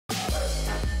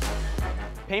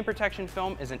Paint protection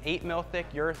film is an 8mm thick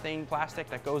urethane plastic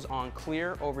that goes on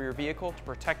clear over your vehicle to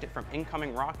protect it from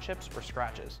incoming rock chips or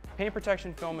scratches. Paint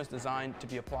protection film is designed to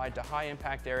be applied to high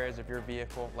impact areas of your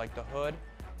vehicle like the hood,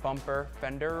 bumper,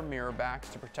 fender, or mirror backs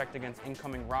to protect against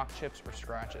incoming rock chips or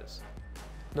scratches.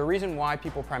 The reason why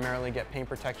people primarily get paint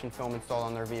protection film installed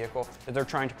on their vehicle is they're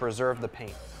trying to preserve the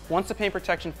paint. Once the paint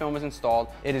protection film is installed,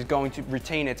 it is going to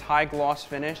retain its high gloss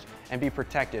finish and be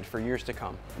protected for years to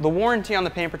come. The warranty on the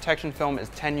paint protection film is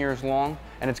 10 years long,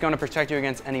 and it's going to protect you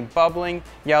against any bubbling,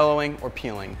 yellowing, or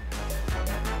peeling.